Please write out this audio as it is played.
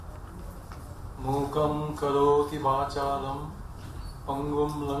मूकं करोति वाचालं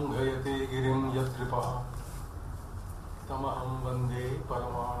पंगुं लंघयते गिरिं यत्कृपा तमहं वन्दे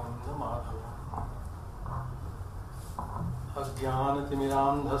परमानन्दमाधवम्।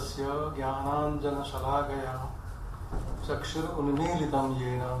 अज्ञानतिमिरान्धस्य ज्ञानाञ्जनशलाकया चक्षुरुन्मीलितं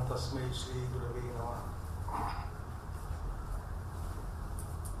येन तस्मै श्रीगुरवे नमः।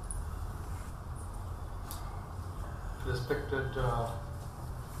 Respected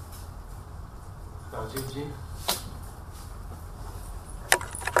Rajiv ji,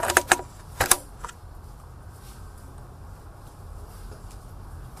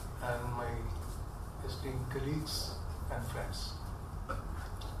 and my esteemed colleagues and friends.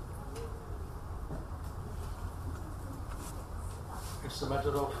 It's a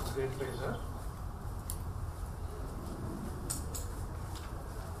matter of great pleasure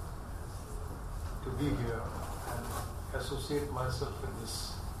to be here and associate myself with this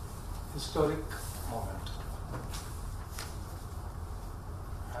historic moment.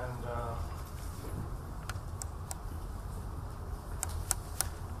 And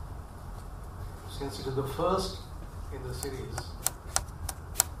since it is the first in the series,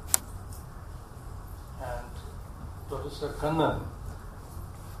 and Professor Kannan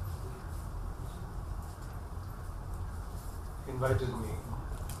invited me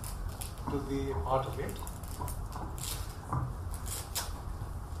to be a part of it.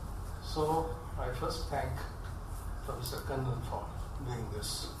 So I first thank Professor Kannan for doing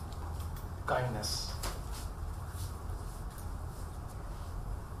this kindness.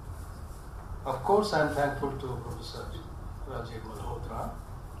 Of course, I am thankful to Professor Rajiv Malhotra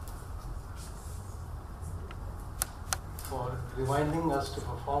for reminding us to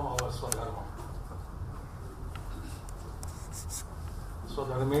perform our Swadharma.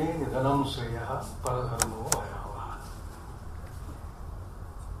 Swadharme nidhanam shreyah paradharmo ayahava.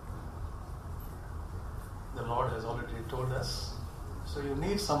 The Lord has already told us, so you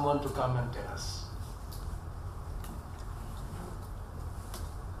need someone to come and tell us.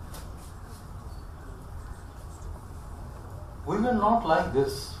 We were not like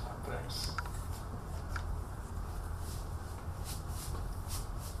this, friends.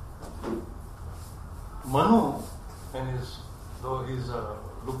 Manu, though he's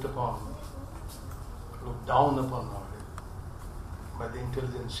looked down upon by the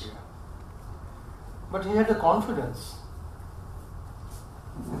intelligentsia, but he had a confidence.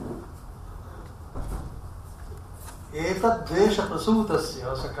 Etat dvesha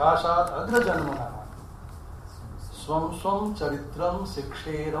prasutasya sakashat agrajanmana swam swam charitram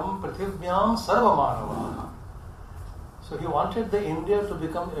siksheram prithivyam sarvamanavaha. So he wanted the India to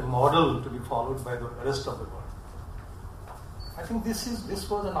become a model to be followed by the rest of the world. I think this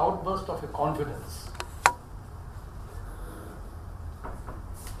was an outburst of a confidence.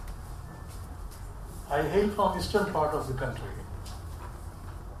 I hail from eastern part of the country.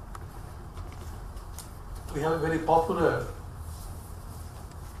 We have a very popular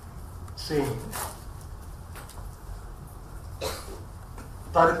saying,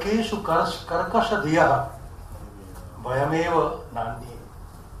 Tarkeshu karkashadhyah vayameva nandi.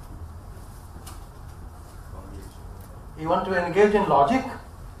 You want to engage in logic?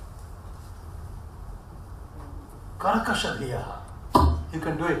 Karkashadhyah. You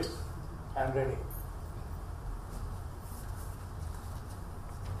can do it. I am ready.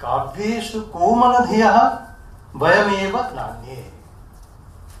 Kavyeshu komaladhyah vayameva nanye.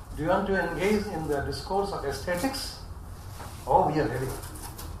 Do you want to engage in the discourse of aesthetics? Oh, we are ready.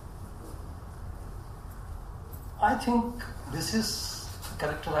 I think this is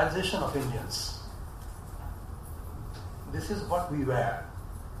characterization of Indians. This is what we were.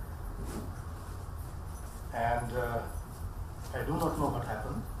 And I do not know what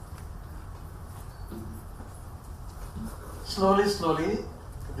happened. Slowly,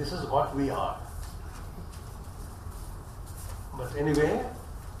 this is what we are. But anyway,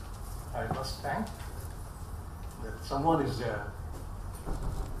 I must thank that someone is there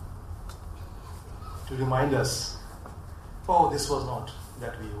to remind us, oh, this was not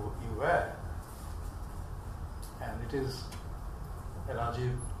that you were. And it is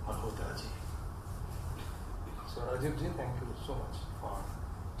Rajiv Malhotra ji. So Rajiv ji, thank you so much for...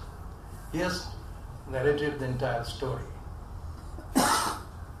 He has narrated the entire story.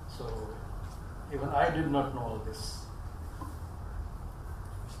 So even I did not know all this.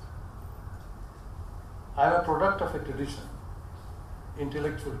 I am a product of a tradition,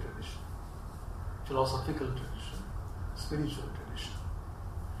 intellectual tradition, philosophical tradition, spiritual tradition.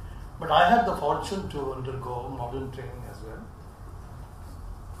 But I had the fortune to undergo modern training as well.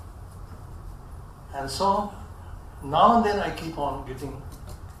 And so now and then I keep on getting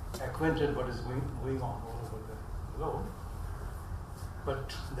acquainted what is going on all over the globe.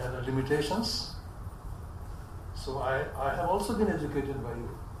 But there are limitations. So I have also been educated by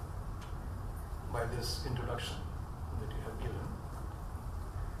you, by this introduction that you have given.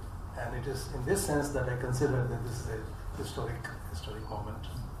 And it is in this sense that I consider that this is a historic moment.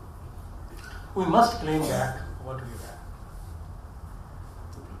 We must claim back what we have.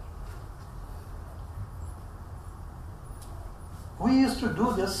 We used to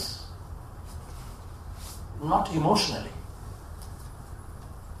do this not emotionally.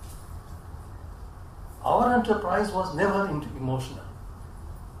 Our enterprise was never emotional.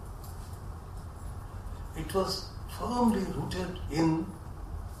 It was firmly rooted in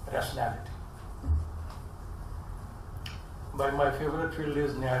rationality. But my favorite field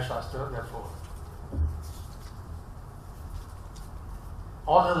is Nyaya Shastra, therefore.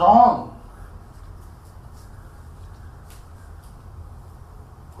 All along,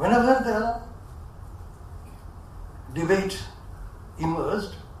 whenever the debate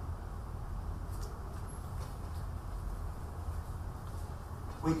emerged,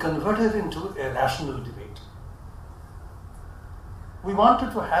 we converted into a rational debate. We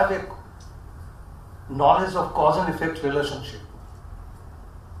wanted to have a knowledge of cause and effect relationship.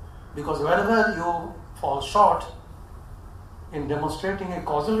 Because wherever you fall short in demonstrating a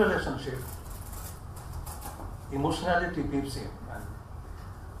causal relationship, emotionality peeps in and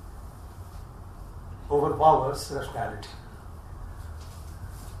overpowers rationality.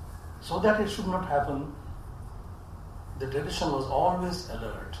 So that it should not happen, the tradition was always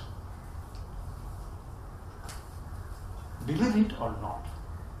alert. Believe it or not,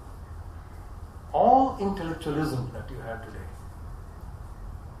 all intellectualism that you have today,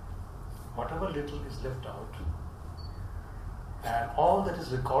 whatever little is left out, and all that is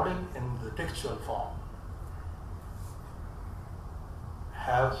recorded in the textual form,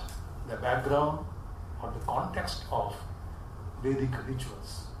 have the background or the context of Vedic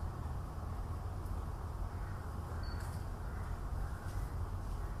rituals.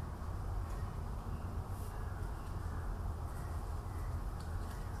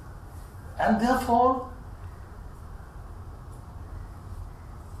 And therefore,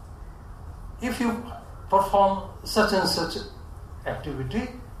 if you perform such and such activity,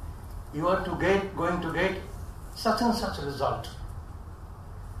 you are going to get such and such result.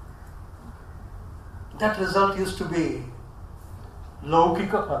 That result used to be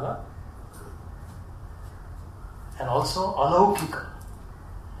laukika phala and also alaukika.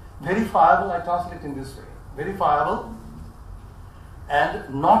 Verifiable, I translate in this way. Verifiable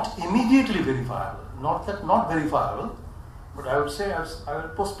and not immediately verifiable. Not that not verifiable, but I would say I will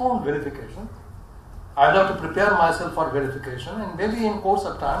postpone verification. I will have to prepare myself for verification, and maybe in course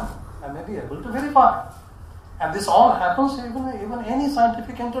of time I may be able to verify. And this all happens even any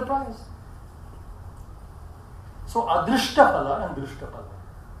scientific enterprise. So adrishta phala and drishta phala.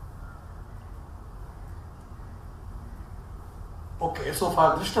 Okay, so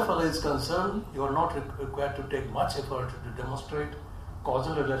far drishta phala is concerned, you are not required to take much effort to demonstrate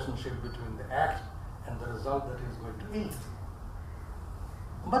causal relationship between the act and the result that is going to yield.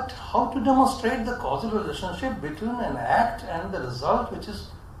 But how to demonstrate the causal relationship between an act and the result which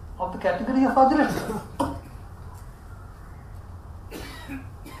is of the category of adrishta?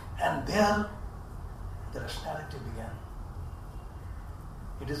 And there the rationality began.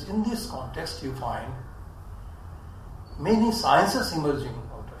 It is in this context you find many sciences emerging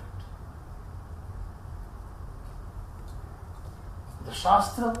out of it. The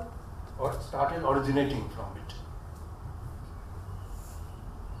Shastra started originating from it.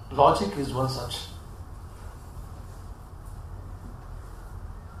 Logic is one such.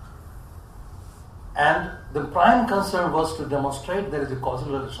 And the prime concern was to demonstrate there is a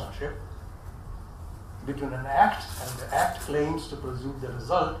causal relationship between an act and the act claims to produce the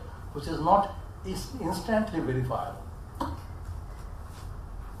result which is not instantly verifiable.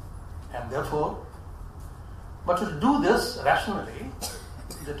 And therefore, but to do this rationally,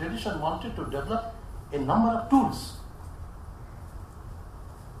 the tradition wanted to develop a number of tools.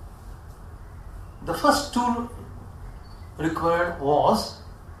 The first tool required was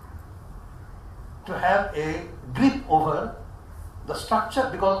to have a grip over the structure,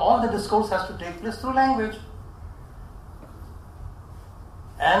 because all the discourse has to take place through language.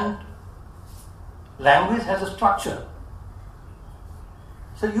 And language has a structure.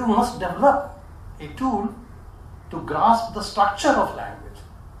 So you must develop a tool to grasp the structure of language.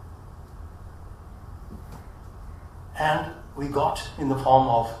 And we got in the form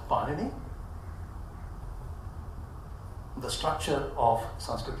of Panini the structure of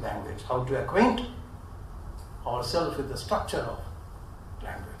Sanskrit language, how to acquaint ourselves with the structure of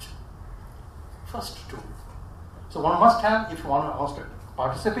language. First two. So one must have, if one wants to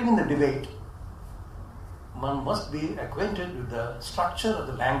participate in the debate, one must be acquainted with the structure of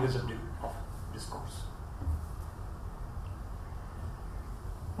the language of discourse.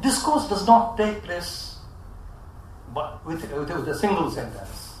 Discourse does not take place but with a single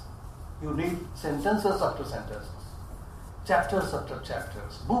sentence. You read sentences after sentences, chapters after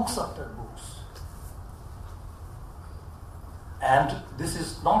chapters, books after books. And this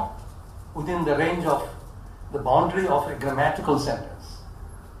is not within the range of the boundary of a grammatical sentence.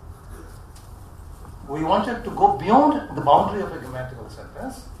 We wanted to go beyond the boundary of a grammatical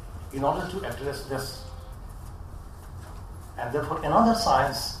sentence in order to address this. And therefore another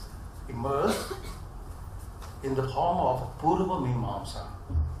science emerged in the form of Purva Mimamsa,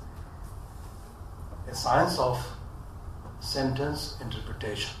 a science of sentence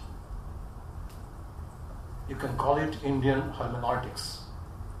interpretation. You can call it Indian hermeneutics.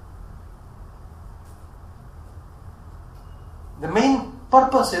 The main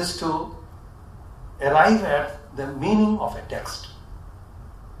purpose is to arrive at the meaning of a text.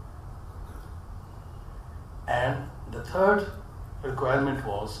 And the third requirement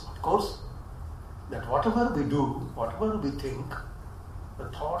was, of course, that whatever we do, whatever we think, the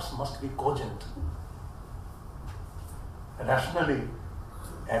thoughts must be cogent, rationally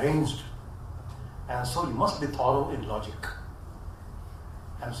arranged, and so you must be thorough in logic.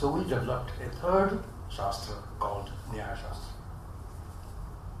 And so we developed a third Shastra called Nyaya Shastra.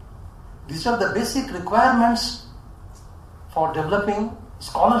 These are the basic requirements for developing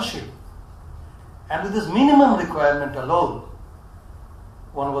scholarship. And with this minimum requirement alone,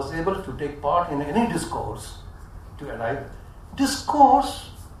 one was able to take part in any discourse to arrive.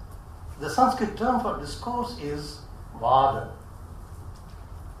 Discourse, the Sanskrit term for discourse is Vada.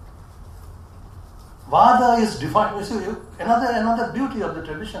 Vada is defined. You see, another beauty of the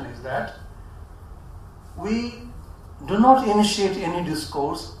tradition is that we do not initiate any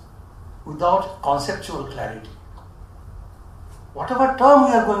discourse without conceptual clarity. Whatever term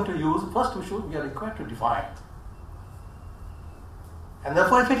we are going to use, first we are required to define. And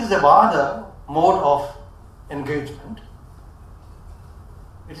therefore, if it is a Vada mode of engagement,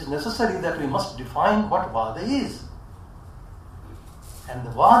 it is necessary that we must define what Vada is. And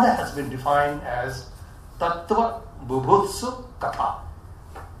the Vada has been defined as Tattva Bubhutsu Katha.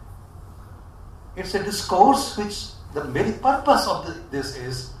 It's a discourse which the very purpose of this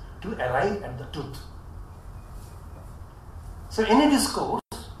is to arrive at the truth. So any discourse,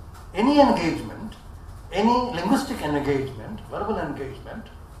 any engagement, any linguistic engagement, verbal engagement,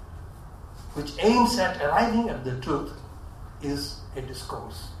 which aims at arriving at the truth is a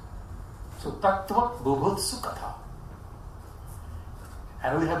discourse. So Tattva Bubhutsu Katha.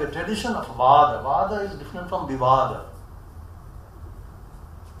 And we have a tradition of Vada. Vada is different from Vivada.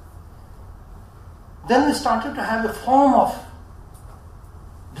 Then we started to have a form of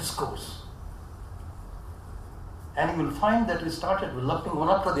discourse. And you will find that we started developing one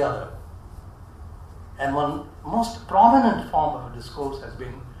after the other. And one most prominent form of a discourse has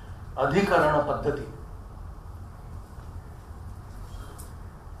been Adhikarana Paddhati,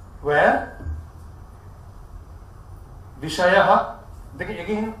 where Vishayaha,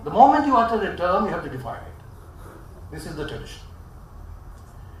 again, the moment you utter a term, you have to define it. This is the tradition.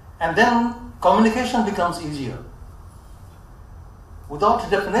 And then communication becomes easier. Without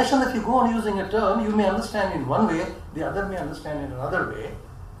definition, if you go on using a term, you may understand in one way, the other may understand in another way.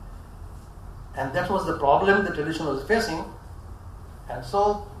 And that was the problem the tradition was facing. And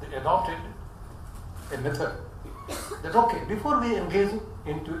so they adopted a method that, okay, before we engage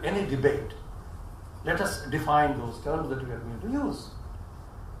into any debate, let us define those terms that we are going to use.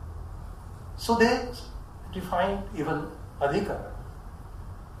 So they defined even Adhikarana.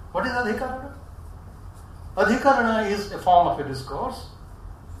 What is Adhikarana? Adhikarana is a form of a discourse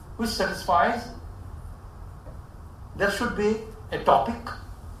which satisfies there should be a topic,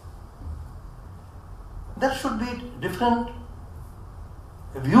 there should be different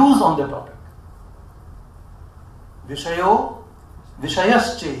views on the topic. Vishayo,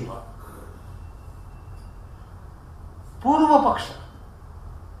 Vishayaschaiva. Purva Paksha.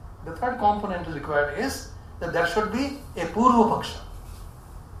 The third component is required is that there should be a Purva Paksha.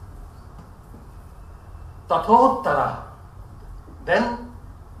 Tathottara. Then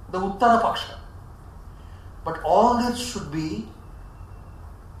the Uttara Paksha. But all this should be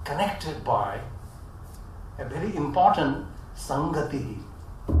connected by a very important Sangati.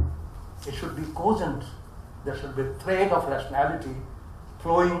 It should be cogent. There should be a thread of rationality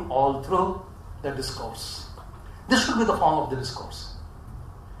flowing all through the discourse. This should be the form of the discourse.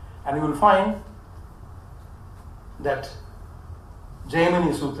 And you will find that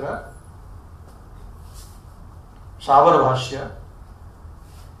Jaimini Sutra, Savara Bhashya,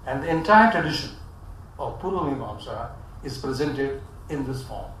 and the entire tradition of Purva Mimamsa is presented in this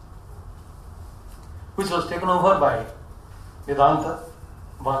form, which was taken over by Vedanta,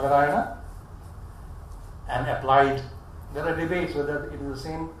 Bhagarayana, and applied. There are debates whether it is the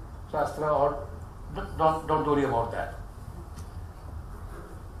same Shastra or don't worry about that.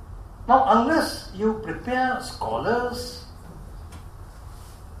 Now, unless you prepare scholars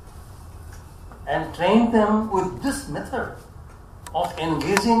and train them with this method of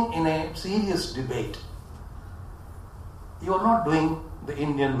engaging in a serious debate, you are not doing the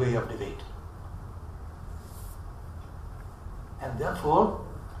Indian way of debate. And therefore,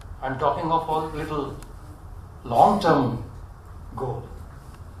 I am talking of a little long-term goal.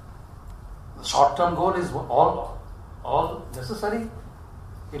 The short-term goal is all necessary.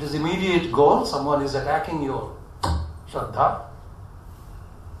 It is immediate goal. Someone is attacking your Shraddha.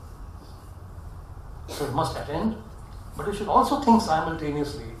 So you must attend. But you should also think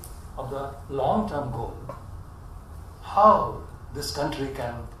simultaneously of the long-term goal. How this country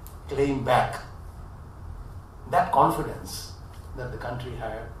can claim back that confidence that the country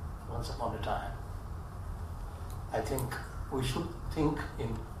had once upon a time. I think we should think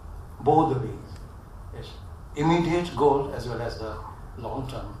in both the ways. Yes. Immediate goal as well as the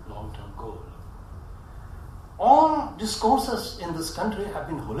long-term goal. All discourses in this country have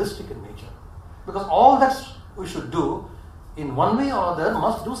been holistic in nature, because all that we should do in one way or other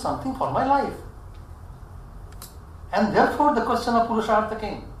must do something for my life. And therefore the question of Purushartha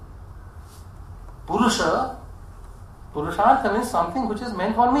came. Purushartha means something which is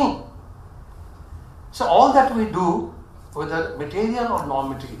meant for me. So all that we do, whether material or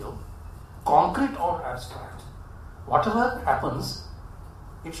non-material, concrete or abstract, whatever happens,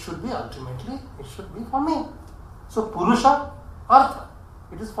 it should be for me. So Purusha, Artha,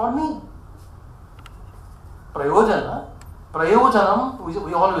 it is for me. Prayojanam,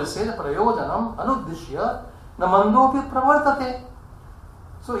 we always say Prayojanam Anuddishya Namandopi Pravartate.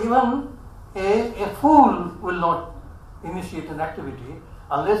 So even a fool will not initiate an activity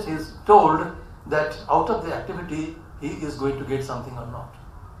unless he is told that out of the activity he is going to get something or not.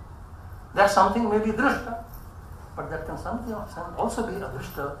 That something may be drishta, but that can something also be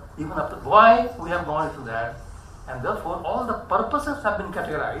adrishta even after. Why we have gone into that? And therefore all the purposes have been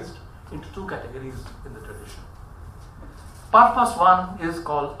categorized into two categories in the tradition. Purpose one is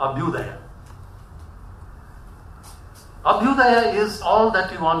called Abhyudaya. Abhyudaya is all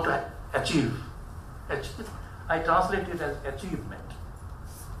that you want to achieve. I translate it as achievement.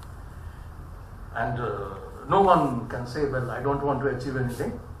 And no one can say, well, I don't want to achieve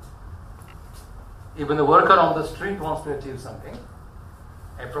anything. Even the worker on the street wants to achieve something.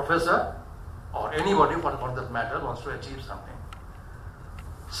 A professor or anybody for that matter wants to achieve something.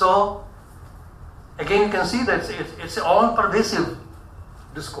 So, again you can see that it's all pervasive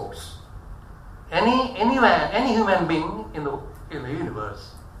discourse. Any man, any human being in the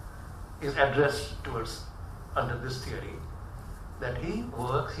universe is addressed towards under this theory that he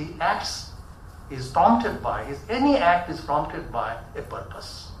works, he acts, is prompted by any act is prompted by a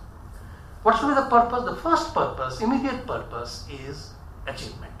purpose. What should be the purpose? The first purpose, immediate purpose, is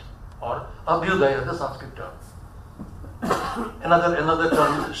achievement, or abhyudaya, the Sanskrit term. another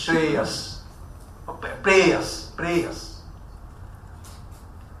term, shreyas, preyas.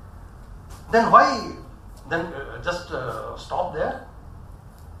 Then why? Then just stop there.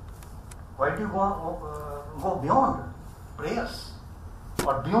 Why do you go beyond prayers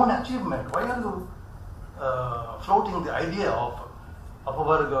or beyond achievement? Why are you floating the idea of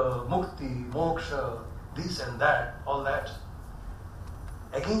apavarga, mukti, moksha, this and that, all that?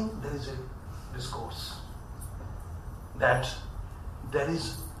 Again, there is a discourse that there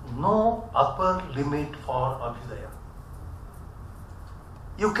is no upper limit for abhyudaya.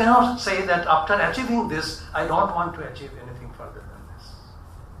 You cannot say that after achieving this, I don't want to achieve anything further than this.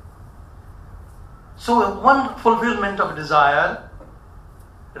 So one fulfillment of desire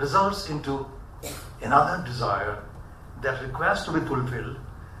results into another desire that requires to be fulfilled.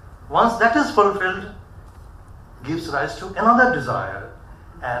 Once that is fulfilled, gives rise to another desire,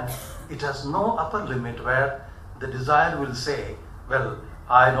 and it has no upper limit where the desire will say, well,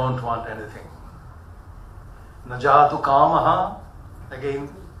 I don't want anything. Najatu kamaha. Again,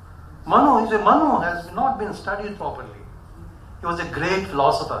 Manu has not been studied properly. He was a great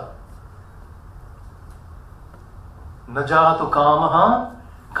philosopher. Najatu kamaha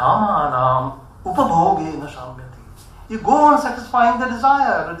kamanam upabhoge na shamyati. You go on satisfying the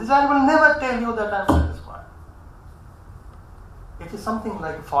desire. The desire will never tell you that I am satisfied. It is something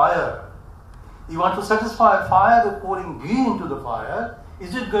like fire. You want to satisfy fire by pouring ghee into the fire.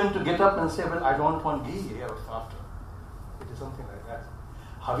 Is it going to get up and say, well, I don't want ghee here after? It is something like that.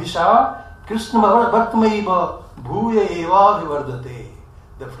 Havisha Krishna Bhaktmaiva Bhuya Eva Vivardate.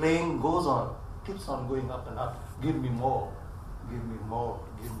 The flame goes on, keeps on going up and up. Give me more, give me more,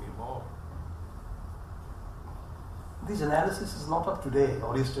 give me more. This analysis is not of today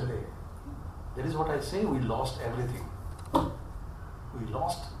or yesterday. That is what I say, we lost everything. We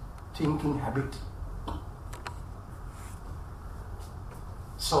lost thinking habit.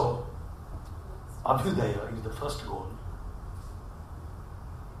 So, Abhyudaya is the first goal.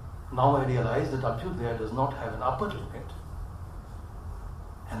 Now I realize that Abhyudaya does not have an upper limit.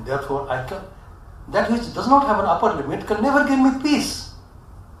 And therefore, that which does not have an upper limit can never give me peace.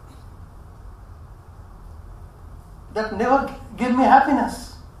 That never give me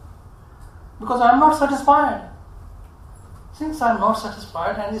happiness. Because I am not satisfied. Since I am not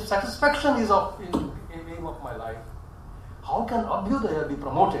satisfied, and if satisfaction is the aim of my life, how can Abhyudaya be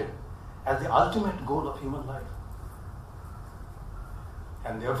promoted as the ultimate goal of human life?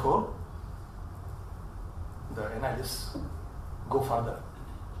 And therefore, the analysts go further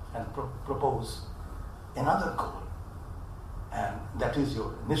and propose another goal, and that is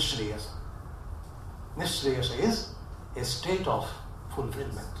your Nishreyasa. Nishreyasa is a state of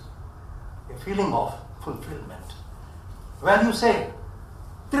fulfillment, a feeling of fulfillment, where you say,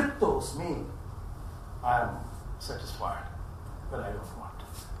 Triptos mean I am satisfied, but I don't want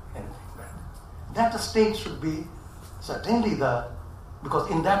anything better. That state should be certainly because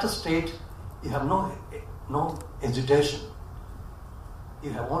in that state you have no agitation.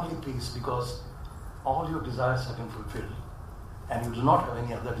 You have only peace because all your desires have been fulfilled and you do not have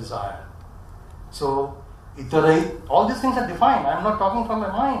any other desire. So, iterate, all these things are defined. I am not talking from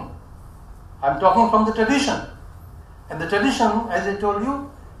my mind. I am talking from the tradition. And the tradition, as I told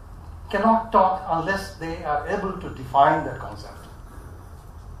you, cannot talk unless they are able to define that concept.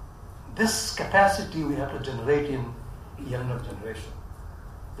 This capacity we have to generate in younger generation,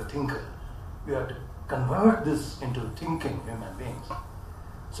 the thinker. We have to convert this into thinking human beings.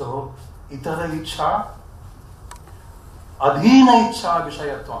 So, itara ichha, adhina ichha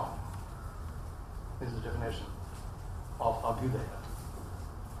vishayatvam is the definition of Abhyudaya.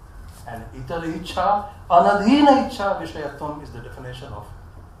 And itara ichha, anadhina ichha vishayatvam is the definition of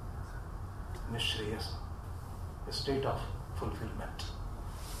Nishreyasa, a state of fulfillment.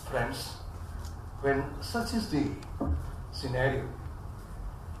 Friends, when such is the scenario,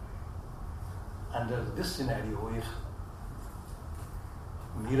 under this scenario, if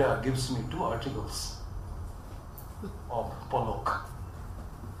Meera gives me 2 articles of Pollock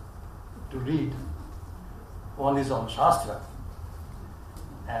to read, one is on Shastra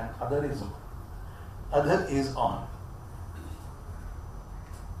and other is on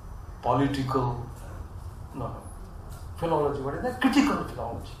political, philology, what is that? Critical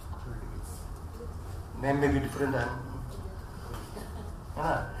philology. Name may be different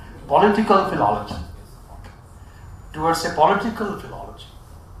political philology. Towards a political philology.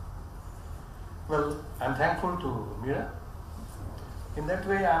 Well, I am thankful to Meera. In that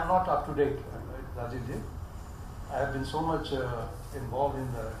way, I am not up to date, Rajiv. I have been so much involved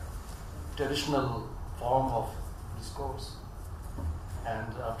in the traditional form of discourse.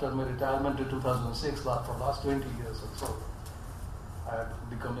 And after my retirement in 2006, for the last 20 years or so, I have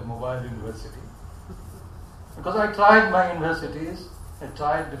become a mobile university. Because I tried my universities, I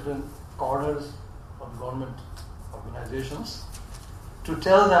tried different corners of government organizations to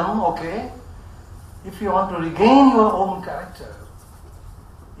tell them, okay, if you want to regain your own character,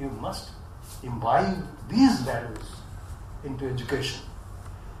 you must imbibe these values into education.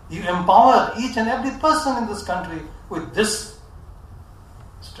 You empower each and every person in this country with this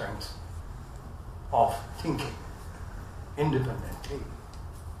strength of thinking independently.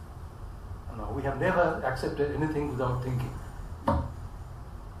 No, we have never accepted anything without thinking.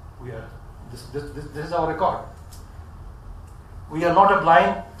 This is our record. We are not a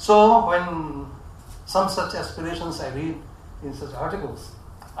blind. So when some such aspirations I read in such articles,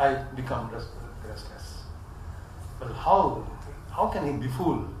 I become restless. Well, how can he be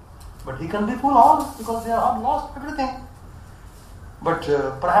fooled? But he can befool all because they have lost everything. But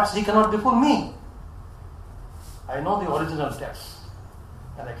perhaps he cannot befool me. I know the original text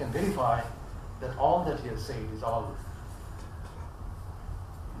and I can verify that all that he has said is all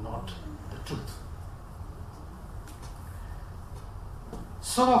not the truth.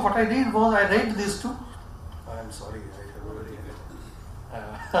 So what I did was I read these 2. I'm sorry, I have already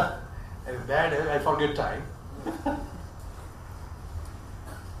I forget time.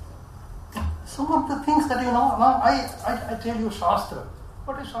 Some of the things that now I tell you Shastra.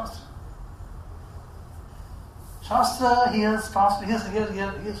 What is Shastra? Shastra, he is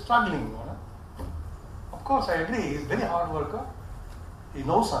struggling. You know? Of course, I agree, he is a very hard worker. He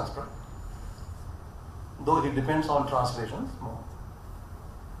knows Sanskrit, though he depends on translations more.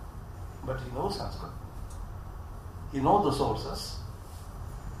 But he knows Sanskrit. He knows the sources,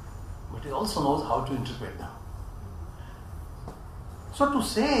 but he also knows how to interpret them. So to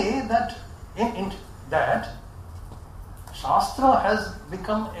say that that Shastra has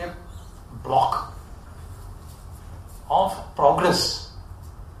become a block of progress,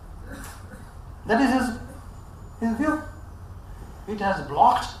 that is his view. It has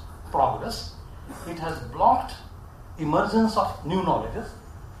blocked progress. It has blocked emergence of new knowledges.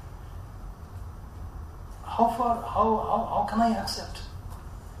 How can I accept?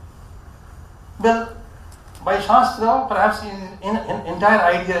 Well, by Shastra, perhaps in entire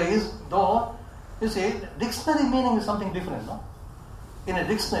idea is, though, you see, dictionary meaning is something different, no? In a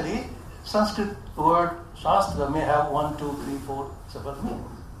dictionary, Sanskrit word Shastra may have 1, 2, 3, 4 several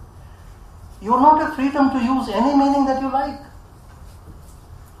meanings. You are not a freedom to use any meaning that you like.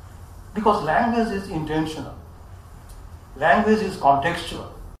 Because language is intentional. Language is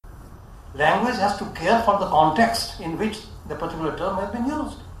contextual. Language has to care for the context in which the particular term has been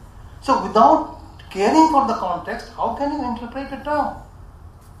used. So without caring for the context, how can you interpret a term?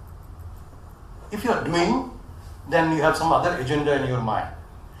 If you are doing, then you have some other agenda in your mind.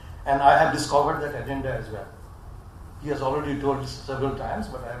 And I have discovered that agenda as well. He has already told this several times,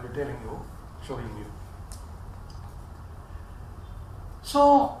 but I will be telling you, showing you.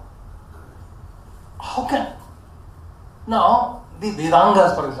 So, how can... Now, the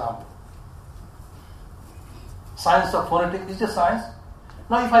Vedangas, for example, science of phonetics is a science.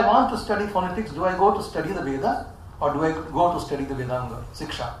 Now, if I want to study phonetics, do I go to study the Veda or do I go to study the Vedanga,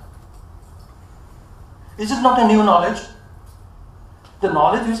 Siksha? Is it not a new knowledge? The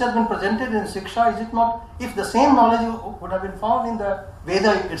knowledge which has been presented in Siksha, is it not? If the same knowledge would have been found in the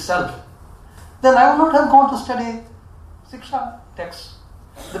Veda itself, then I would not have gone to study Siksha texts.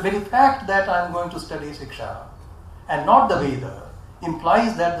 The very fact that I am going to study Siksha and not the Veda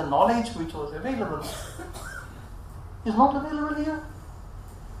implies that the knowledge which was available is not available here.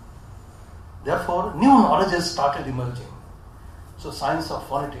 Therefore, new knowledges started emerging. So, science of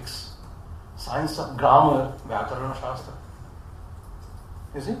phonetics, science of grammar, Vyakarana Shastra.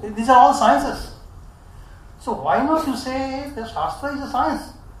 You see, these are all sciences. So, why not you say that Shastra is a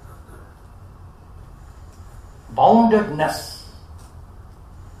science? Boundedness,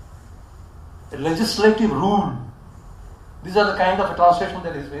 a legislative rule. These are the kind of a translation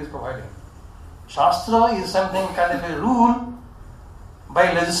that is providing. Shastra is something kind of a rule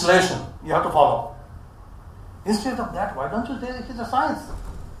by legislation you have to follow. Instead of that, why don't you say it is a science?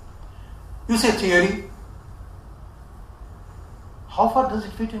 You say theory. How far does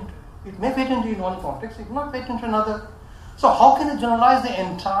it fit into? It may fit into in one context, it may not fit into another. So how can you generalize the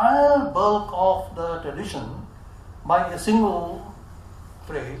entire bulk of the tradition by a single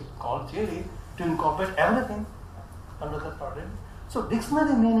phrase called theory to incorporate everything under that paradigm? So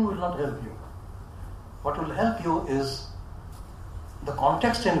dictionary meaning will not help you. What will help you is the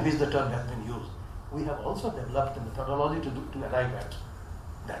context in which the term has been used. We have also developed a methodology to arrive at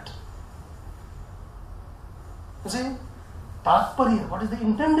that. You see, Tatparya, what is the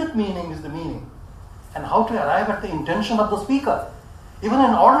intended meaning is the meaning. And how to arrive at the intention of the speaker. Even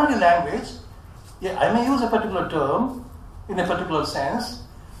in ordinary language, I may use a particular term in a particular sense.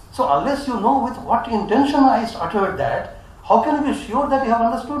 So unless you know with what intention I uttered that, how can you be sure that you have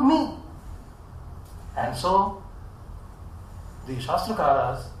understood me? And so, the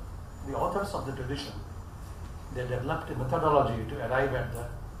Shastrakaras, the authors of the tradition, they developed a methodology to arrive at the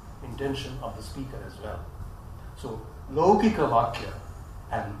intention of the speaker as well. So, Laukika Vakya.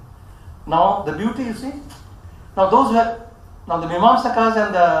 And now the beauty, you see, now the Mimamsakas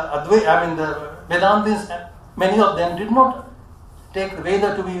and the Vedantis, many of them did not take the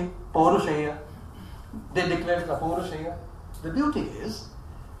Veda to be Paurushaya. They declared the Paurushaya. The beauty is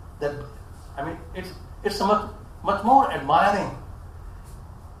that, it's much more admiring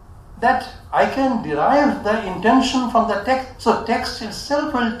that I can derive the intention from the text. So text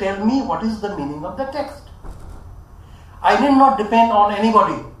itself will tell me what is the meaning of the text. I need not depend on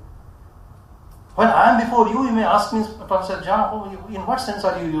anybody. When I am before you, you may ask me, Professor Jha, in what sense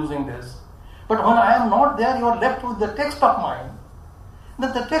are you using this? But when I am not there, you are left with the text of mine.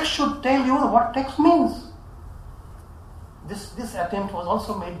 That the text should tell you what text means. This attempt was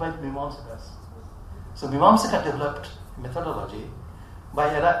also made by the Mimamsakas. So Mimamsaka developed methodology by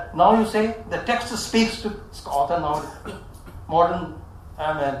now you say the text speaks to author now, modern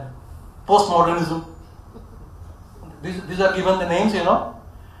postmodernism. These are given the names,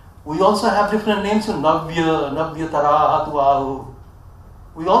 We also have different names in Navya, Navyatara, Hatuahu.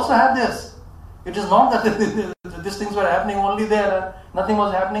 We also have this. It is not that these things were happening only there and nothing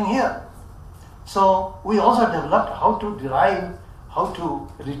was happening here. So we also developed how to derive, how to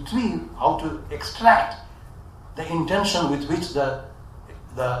retrieve, how to extract the intention with which the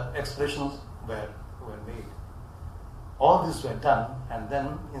expressions were made. All this were done, and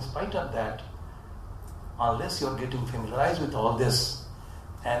then in spite of that, unless you are getting familiarized with all this,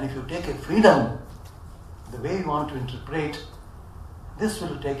 and if you take a freedom, the way you want to interpret, this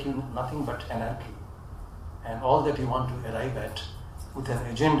will take you nothing but anarchy. And all that you want to arrive at with an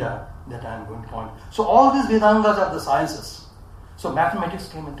agenda that I am going to point. So all these Vedangas are the sciences. So mathematics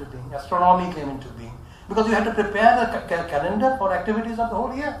came into being, astronomy came into being, because you had to prepare the calendar for activities of the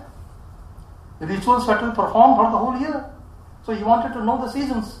whole year. The rituals were to be performed for the whole year. So you wanted to know the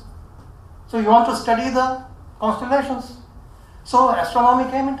seasons. So you want to study the constellations. So astronomy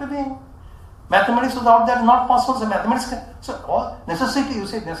came into being. Mathematics without that is not possible. So mathematics so all necessity, you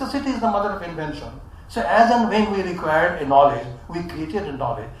say necessity is the mother of invention. So as and when we required a knowledge, we created a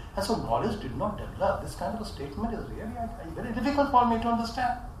knowledge. And so knowledge did not develop. This kind of a statement is really very difficult for me to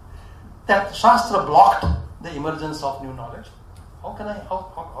understand. That Shastra blocked the emergence of new knowledge. How can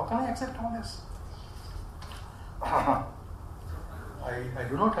I accept all this? I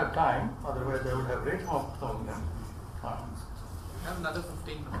do not have time, otherwise I would have read some of them. We have another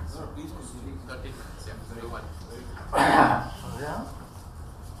 15 minutes. So please continue. 30 minutes, yeah. One. Yeah.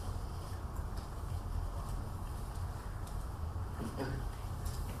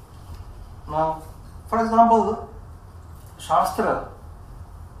 Now, for example, Shastra,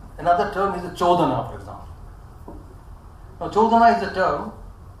 another term is Chodana, for example. Now, Chodana is a term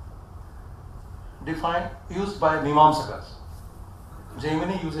used by Mimamsakas.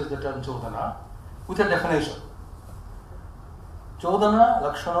 Jaimini uses the term Chodana with a definition. Chodana,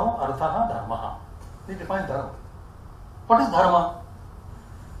 Lakshano, Arthaha, Dharmaha. They define dharma. What is dharma?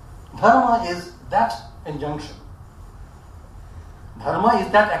 Dharma is that injunction. Dharma is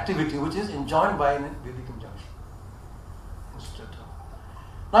that activity which is enjoined by an Vedic injunction.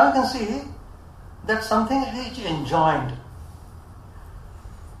 Now you can see that something is enjoined.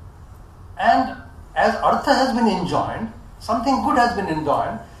 And as Artha has been enjoined, something good has been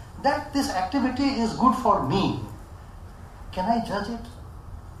enjoined, that this activity is good for me. Can I judge it?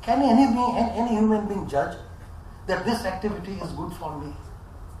 Can any human being judge that this activity is good for me?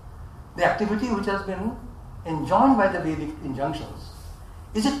 The activity which has been enjoined by the Vedic injunctions.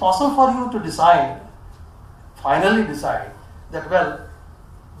 Is it possible for you to finally decide that, well,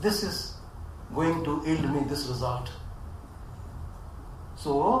 this is going to yield me this result?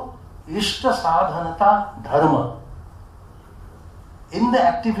 So, Ishta Sadhanata Dharma, in the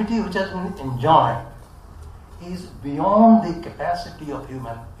activity which has been enjoined, is beyond the capacity of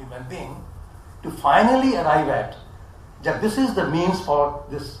human being to finally arrive at that this is the means for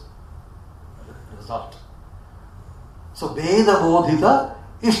this result. So Veda Bodhita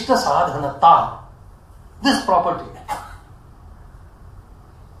Ishta Sadhanata, this property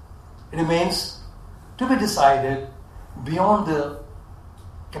remains to be decided beyond the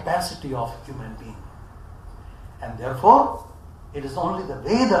capacity of human being. And therefore, it is only the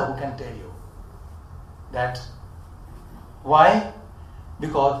Veda who can tell you that. Why?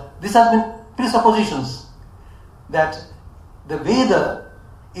 Because these have been presuppositions that the Veda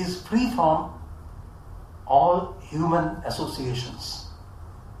is free from all human associations.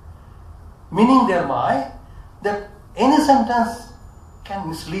 Meaning thereby that any sentence can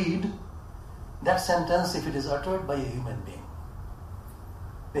mislead that sentence if it is uttered by a human being.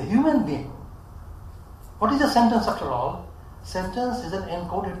 The human being, what is a sentence after all? Sentence is an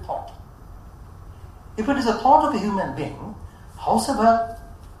encoded thought. If it is a thought of a human being, howsoever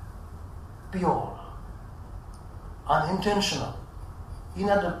pure, unintentional,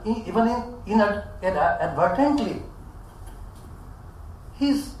 inadvertently,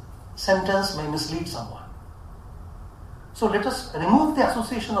 his sentence may mislead someone. So let us remove the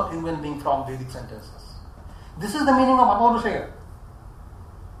association of human being from Vedic sentences. This is the meaning of Apaurushaya.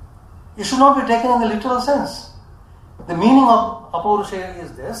 It should not be taken in the literal sense. The meaning of Apaurushaya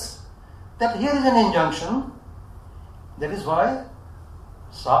is this, that here is an injunction. That is why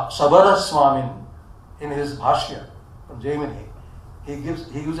Sabara Swamin, in his Bhashya from Jaimini, he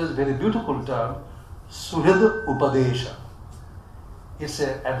uses a very beautiful term, Suhrid Upadesha. It's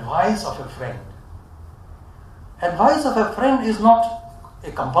an advice of a friend. Advice of a friend is not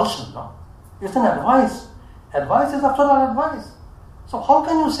a compulsion, no? It's an advice. Advice is after all advice. So how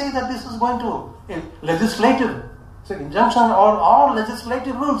can you say that this is going to a legislative, so injunction or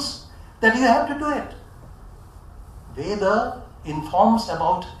legislative rules, that you have to do it? Veda informs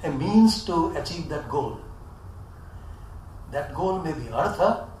about a means to achieve that goal. That goal may be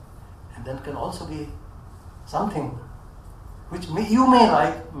artha, and then can also be something which you may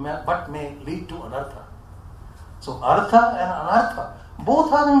like, but may lead to anartha. So artha and anartha,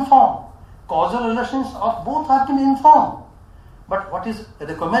 both are informed. Causal relations of both have been informed. But what is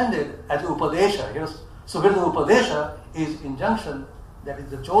recommended as upadesha, yes, so where the upadesha is injunction, that is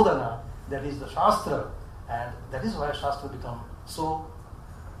the chodana, that is the shastra, and that is why shastra becomes so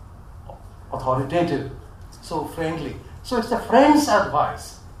authoritative, so friendly. So it's a friend's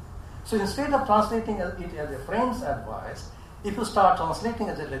advice. So instead of translating it as a friend's advice, if you start translating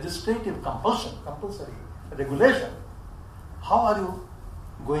as a legislative compulsory regulation, how are you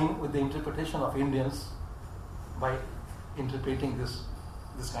going with the interpretation of Indians by interpreting this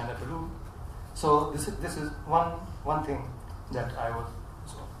kind of a rule? So this is one thing that I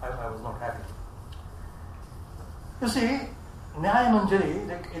was not happy. You see, Nyaya Manjari,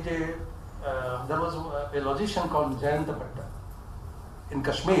 there was a logician called Jayanta Bhatta in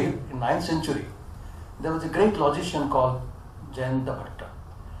Kashmir in 9th century. There was a great logician called Jayanta Bhatta.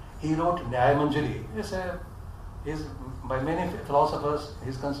 He wrote Nyaya Manjari. He's by many philosophers,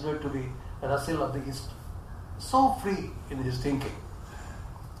 he's considered to be a Russell of the East. So free in his thinking.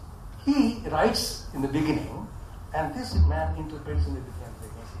 He writes in the beginning, and this man interprets in a different way.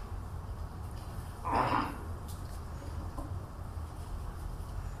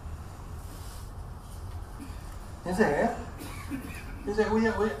 He said,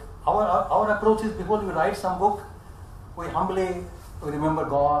 our approach is before we write some book, we humbly remember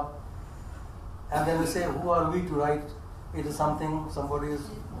God, and then we say, who are we to write? It is something somebody is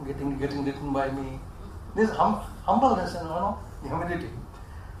getting written by me. This humbleness and humility.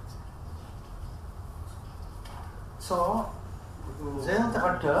 So, Jayanta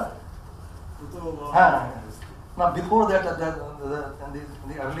Bhatta, now before that,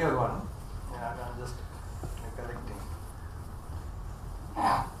 the earlier one, I'm just collecting.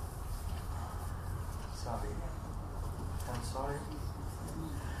 I'm sorry.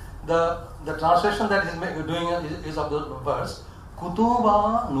 The translation that he's doing is of the verse,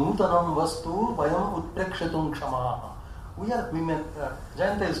 Kutuva nutanam vastu vayam utprekshatum kshamaha. We are women,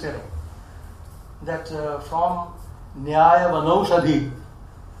 Jayanta is telling that from Nyaya Vanaushadhi,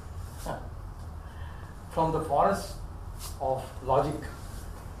 from the forest of logic,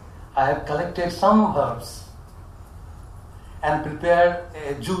 I have collected some herbs and prepared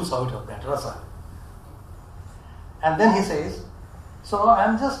a juice out of that, rasa. And then he says, so I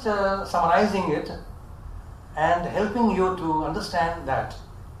am just summarizing it and helping you to understand that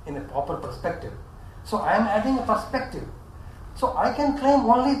in a proper perspective. So I am adding a perspective. So I can claim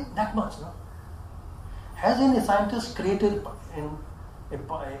only that much. No? Has any scientist created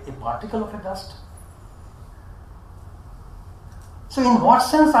a particle of a dust? So in what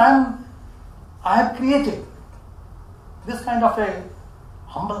sense I have created this kind of a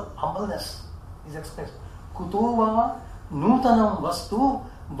humbleness is expressed. Kutova nutanam vastu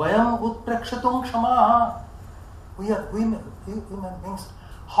vayam utprekshatum kshamaha. We are human beings.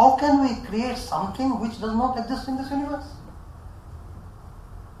 How can we create something which does not exist in this universe?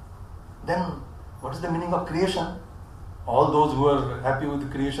 Then what is the meaning of creation? All those who are happy with the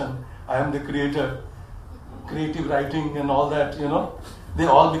creation, I am the creator, creative writing and all that, they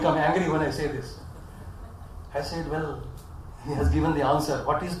all become angry when I say this. I said, well, he has given the answer.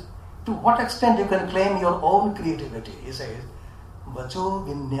 To what extent you can claim your own creativity? He says, Vacho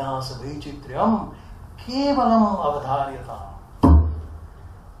vinyasa vaichitriyam kevalam avadharyatam.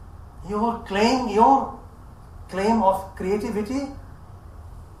 Your claim of creativity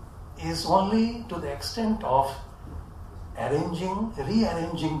is only to the extent of rearranging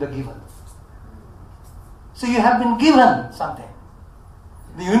the given. So you have been given something.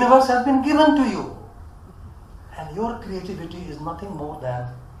 The universe has been given to you. And your creativity is nothing more than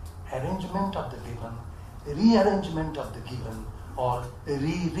arrangement of the given, rearrangement of the given, or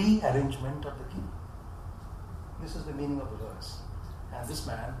rearrangement of the given. This is the meaning of the verse. And this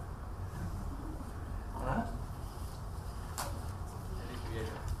man,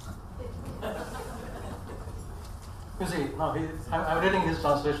 you see, now I'm reading his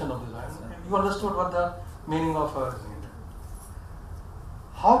translation of this verse. You understood what the meaning of her is.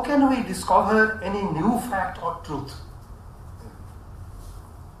 How can we discover any new fact or truth?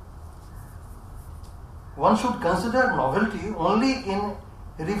 One should consider novelty only in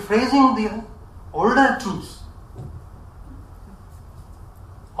rephrasing the older truths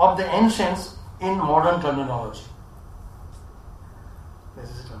of the ancients in modern terminology. This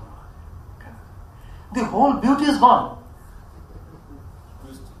is terminology. The whole beauty is gone.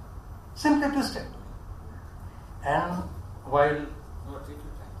 Simply twisted. And while No, take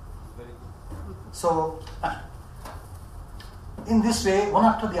your time. It's very good. so in this way, one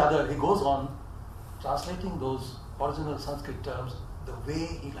after the other, he goes on translating those original Sanskrit terms the way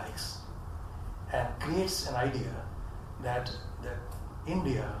he likes, and creates an idea that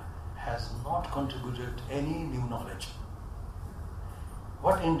India has not contributed any new knowledge.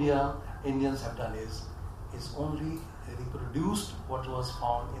 What Indians have done is only reproduced what was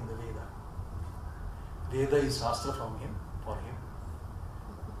found in the Veda. Veda is Shastra for him,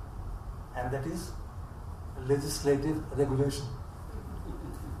 and that is legislative regulation.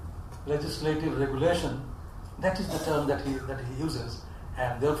 Legislative regulation, that is the term that he uses,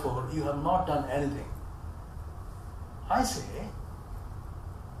 and therefore you have not done anything. I say,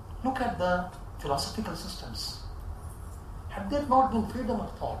 look at the philosophical systems. Had there not been freedom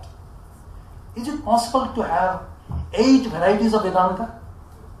of thought, is it possible to have 8 varieties of Vedanta?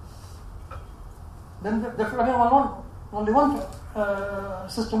 Then there should have been only one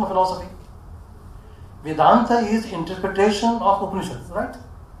system of philosophy. Vedanta is interpretation of Upanishads, right?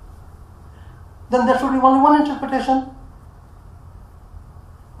 Then there should be only one interpretation.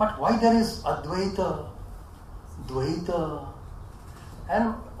 But why there is Advaita, Dvaita,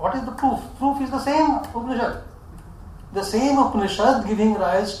 and what is the proof? Proof is the same Upanishad. The same Upanishad giving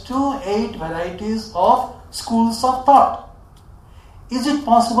rise to 8 varieties of schools of thought. Is it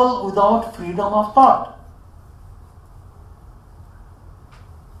possible without freedom of thought?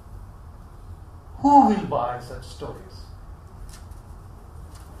 Who will buy such stories?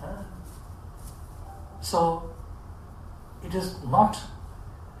 So, it is not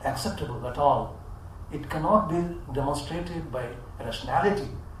acceptable at all. It cannot be demonstrated by rationality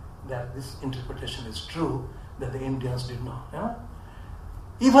that this interpretation is true, that the Indians did not.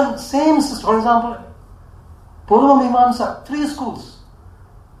 Even same, for example, Purva Mimamsa, 3 schools.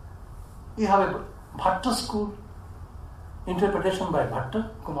 We have a Bhatta school, interpretation by Bhatta,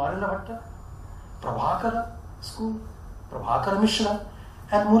 Kumarila Bhatta, Prabhakara school, Prabhakara Mishra,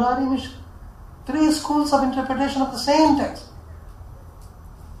 and Murari Mishra. 3 schools of interpretation of the same text.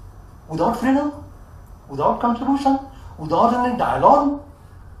 Without freedom, without contribution, without any dialogue,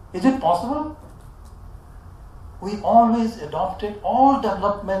 is it possible? We always adopted, all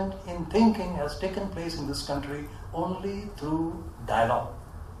development in thinking has taken place in this country only through dialogue.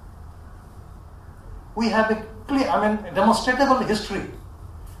 We have a clear, demonstrable history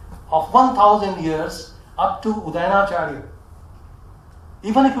of 1,000 years up to Udayanacharya.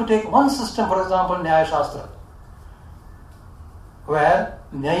 Even if you take one system, for example, Nyaya Shastra, where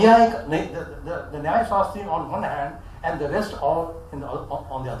the Nyaya Shastra on one hand and the rest all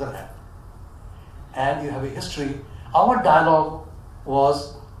on the other hand. And you have a history. Our dialogue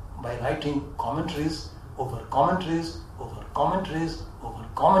was by writing commentaries over commentaries over commentaries over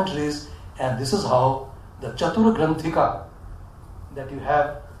commentaries, and this is how the Chatur Granthika, that you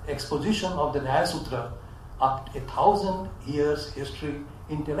have exposition of the Nyaya Sutra, up 1,000 years history,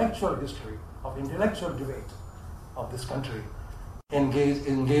 intellectual history of intellectual debate of this country,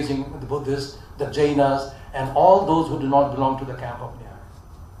 engaging the Buddhists, the Jainas, and all those who do not belong to the camp of Nyaya.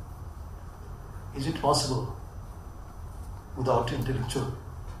 Is it possible without intellectual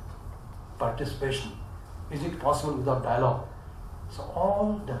participation? Is it possible without dialogue? So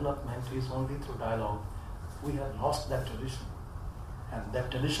all development is only through dialogue. We have lost that tradition, and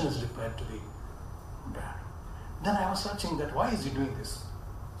that tradition is required to be banned. Then I was searching that why is he doing this?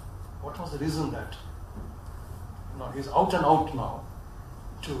 What was the reason that he's out and out now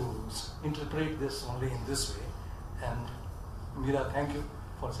to interpret this only in this way? And Meera, thank you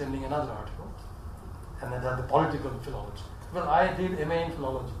for sending another article. And then the political philology. Well, I did MA in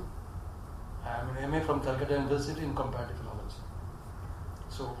philology. I am an MA from Calcutta University in comparative philology.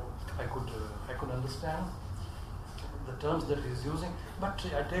 So I could understand the terms that he is using. But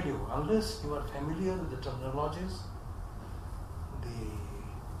I tell you, unless you are familiar with the terminologies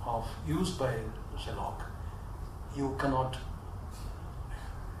used by Sherlock, you cannot.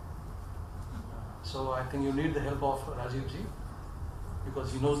 So I think you need the help of Rajiv ji,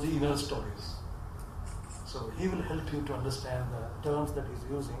 because he knows the inner stories. So he will help you to understand the terms that he's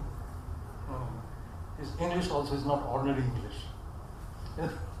using. His English also is not ordinary English.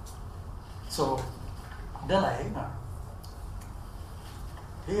 So then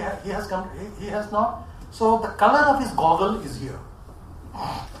he has not. So the color of his goggle is here.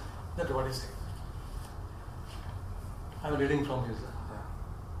 That's what he said. I'm reading from his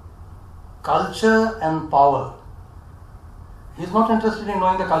culture and power. He's not interested in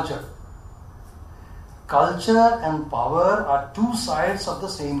knowing the culture. Culture and power are 2 sides of the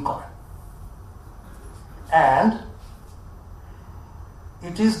same coin. And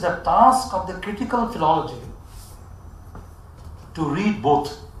it is the task of the critical philology to read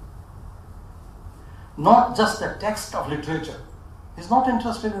both. Not just the text of literature. He's not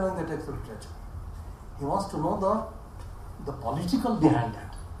interested in knowing the text of literature. He wants to know the political behind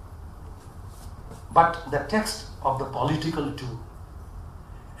that. But the text of the political too.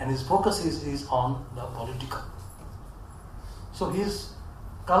 And his focus is on the political. So his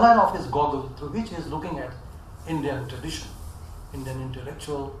color of his goggle through which he is looking at Indian tradition, Indian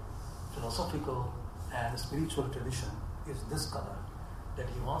intellectual, philosophical and spiritual tradition is this color, that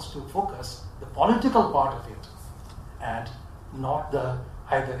he wants to focus the political part of it and not the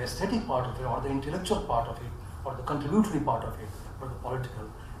either aesthetic part of it or the intellectual part of it or the contributory part of it, but the political.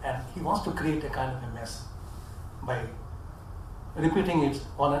 And he wants to create a kind of a mess by repeating it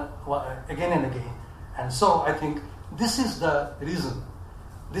again and again. And so I think this is the reason,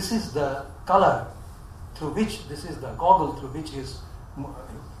 this is the color through which, this is the goggle through which he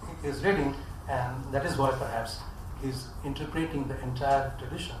is reading, and that is why perhaps he is interpreting the entire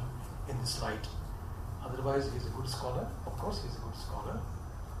tradition in this light. Otherwise, he is a good scholar. Of course, he is a good scholar.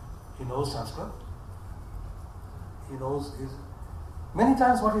 He knows Sanskrit. He knows many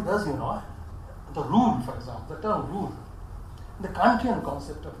times what he does, the rule, for example, the term rule, the Kantian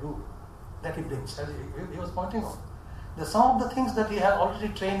concept of rule that he brings, as he was pointing out. There's some of the things that he had already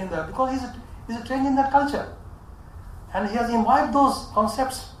trained in that, because he's trained in that culture. And he has imbibed those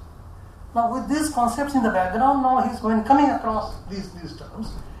concepts. Now with these concepts in the background, now he's coming across these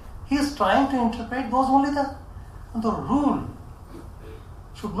terms. He is trying to interpret those only the rule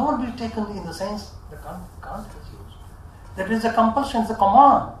should not be taken in the sense that Kant has used. That is a compulsion, it's a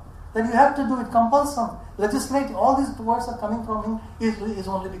command. That you have to do it, compulsion, legislate, all these words are coming from him is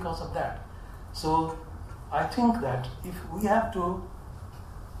only because of that. So I think that if we have to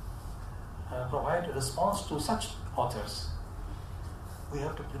provide a response to such authors, we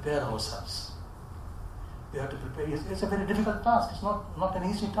have to prepare ourselves. We have to prepare. It's a very difficult task. It's not an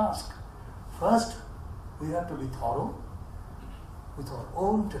easy task. First, we have to be thorough with our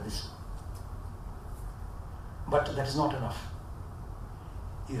own tradition. But that is not enough.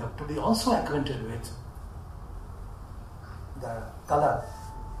 You have to be also acquainted with the color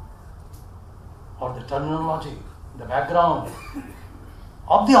or the terminology, the background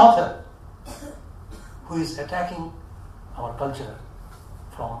of the author who is attacking our culture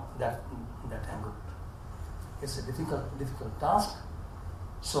from that angle. It's a difficult task.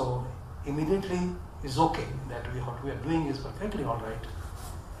 So immediately it's okay that what we are doing is perfectly all right.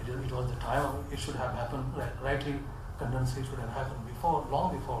 It was the time it should have happened, rightly condensation should have happened before,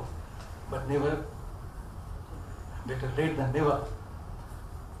 long before, but never, better late than never.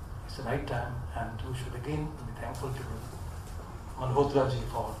 It's the right time, and we should again be thankful to Malhotra ji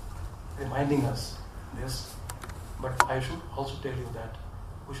for reminding us this. But I should also tell you that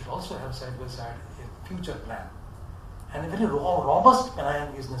we should also have side by side a future plan. And a very robust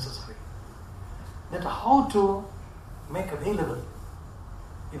plan is necessary. That how to make available.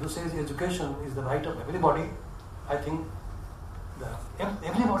 If you say education is the right of everybody, I think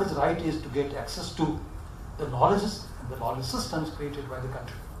everybody's right is to get access to the knowledges and the knowledge systems created by the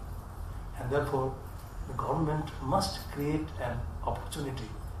country. And therefore, the government must create an opportunity,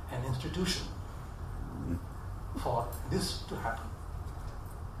 an institution for this to happen.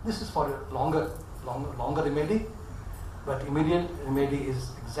 This is for a longer remedy, but immediate remedy is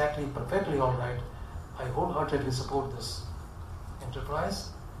exactly, perfectly all right. I wholeheartedly support this enterprise,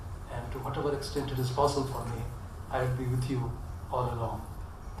 and to whatever extent it is possible for me, I will be with you all along.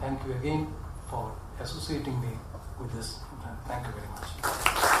 Thank you again for associating me with this. Thank you very much.